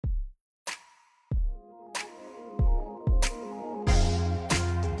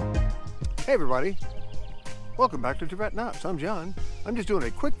Hey everybody, welcome back to Tibet Nuts. I'm John. I'm just doing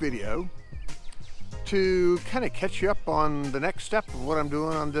a quick video to kind of catch you up on the next step of what I'm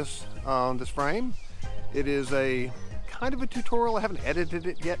doing on this frame. It is a kind of a tutorial. I haven't edited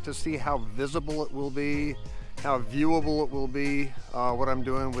it yet to see how visible it will be, how viewable it will be, what I'm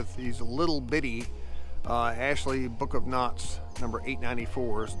doing with these little bitty Ashley Book of Knots number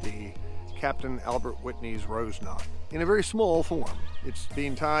 894s, the Captain Albert Whitney's rose knot, in a very small form. It's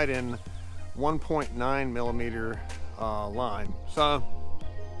being tied in 1.9 millimeter line. So,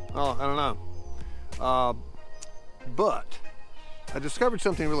 I don't know. But I discovered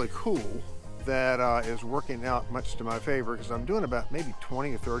something really cool that is working out much to my favor, because I'm doing about maybe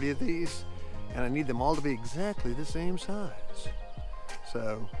 20 or 30 of these, and I need them all to be exactly the same size.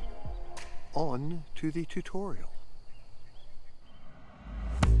 So, on to the tutorial.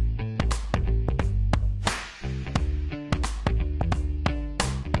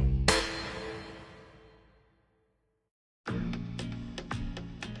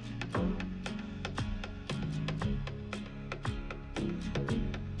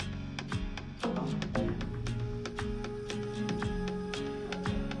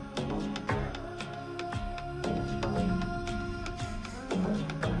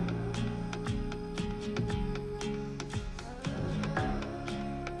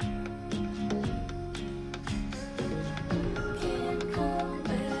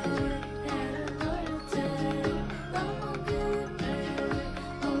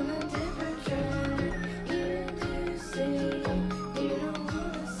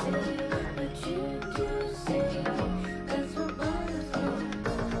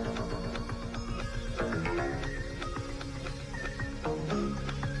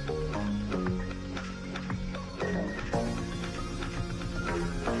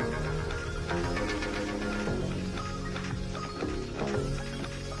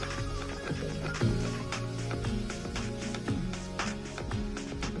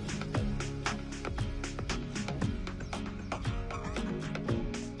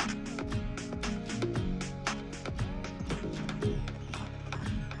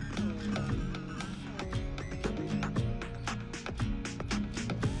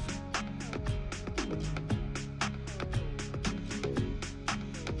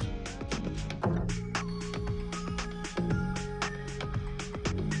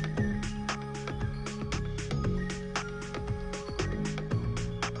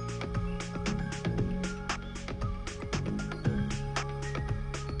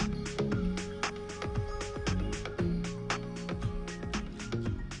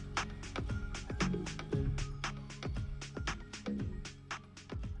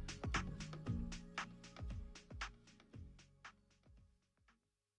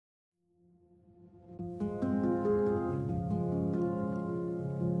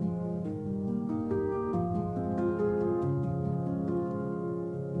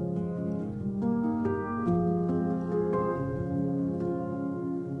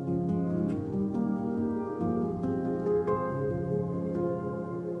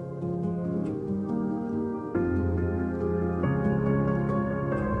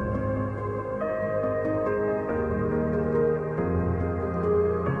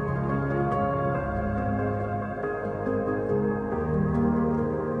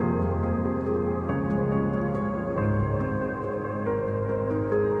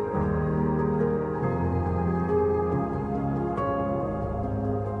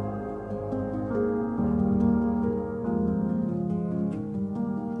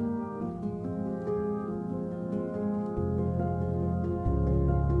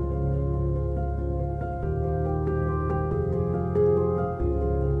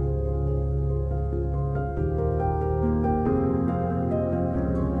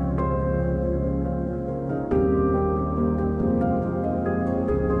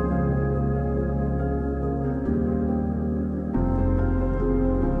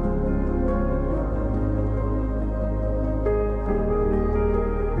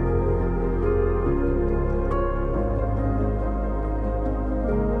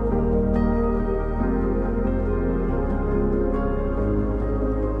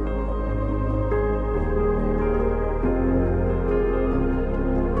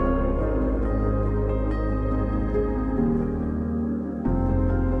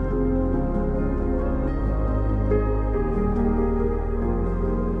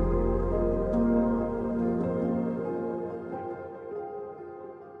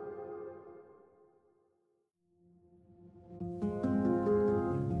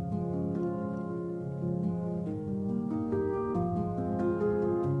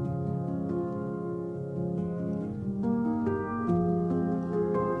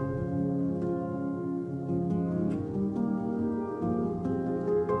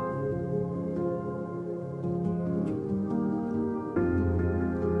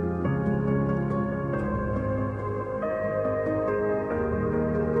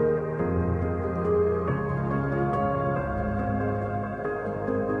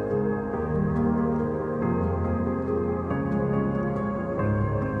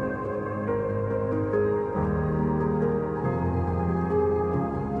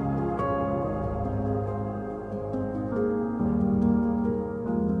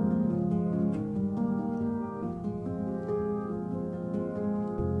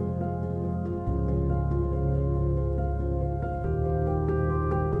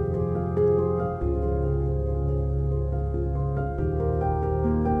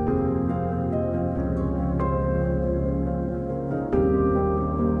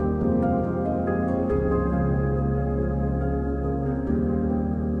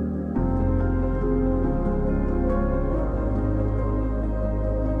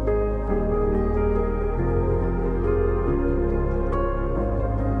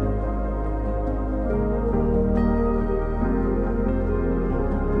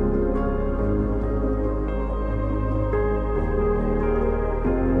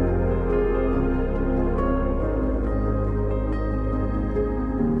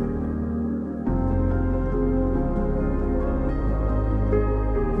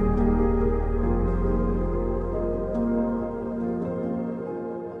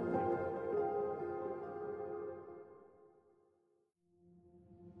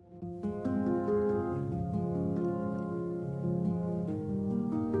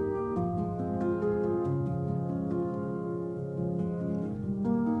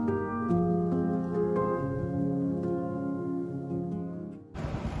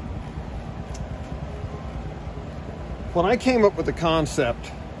 When I came up with the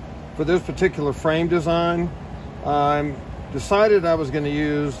concept for this particular frame design, I decided I was going to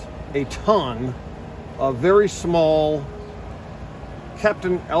use a ton of very small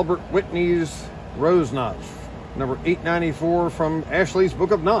Captain Albert Whitney's rose knots, number 894 from Ashley's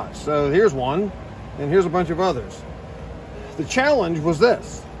Book of Knots. So here's one, and here's a bunch of others. The challenge was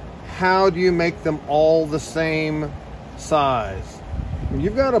this: how do you make them all the same size? When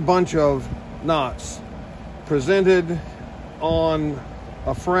you've got a bunch of knots presented on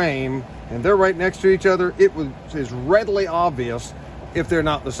a frame and they're right next to each other, it is readily obvious if they're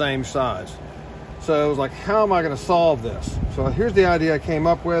not the same size. So it was like, how am I going to solve this? So here's the idea I came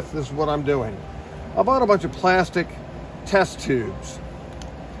up with. This is what I'm doing. I bought a bunch of plastic test tubes.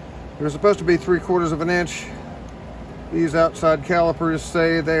 They're supposed to be 3/4 of an inch. These outside calipers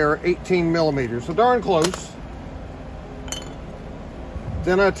say they are 18 millimeters, so darn close.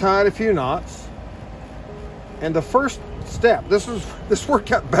 Then I tied a few knots. And the first step, this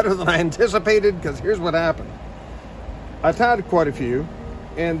worked out better than I anticipated, because here's what happened. I tied quite a few,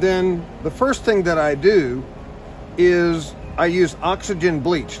 and then the first thing that I do is I use oxygen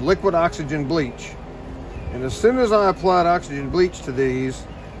bleach, liquid oxygen bleach. And as soon as I applied oxygen bleach to these,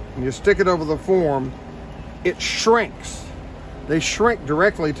 and you stick it over the form, it shrinks. They shrink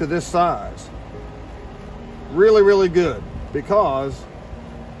directly to this size. Really, really good, because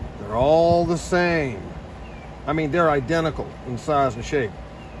they're all the same. I mean, they're identical in size and shape.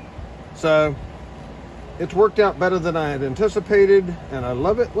 So it's worked out better than I had anticipated, and I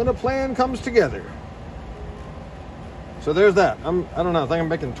love it when a plan comes together. So there's that. I don't know, I think I'm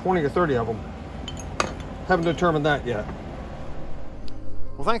making 20 or 30 of them. Haven't determined that yet.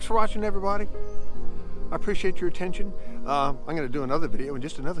 Well, thanks for watching, everybody. I appreciate your attention. I'm going to do another video in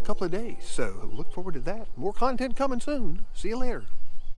just another couple of days, so look forward to that. More content coming soon. See you later.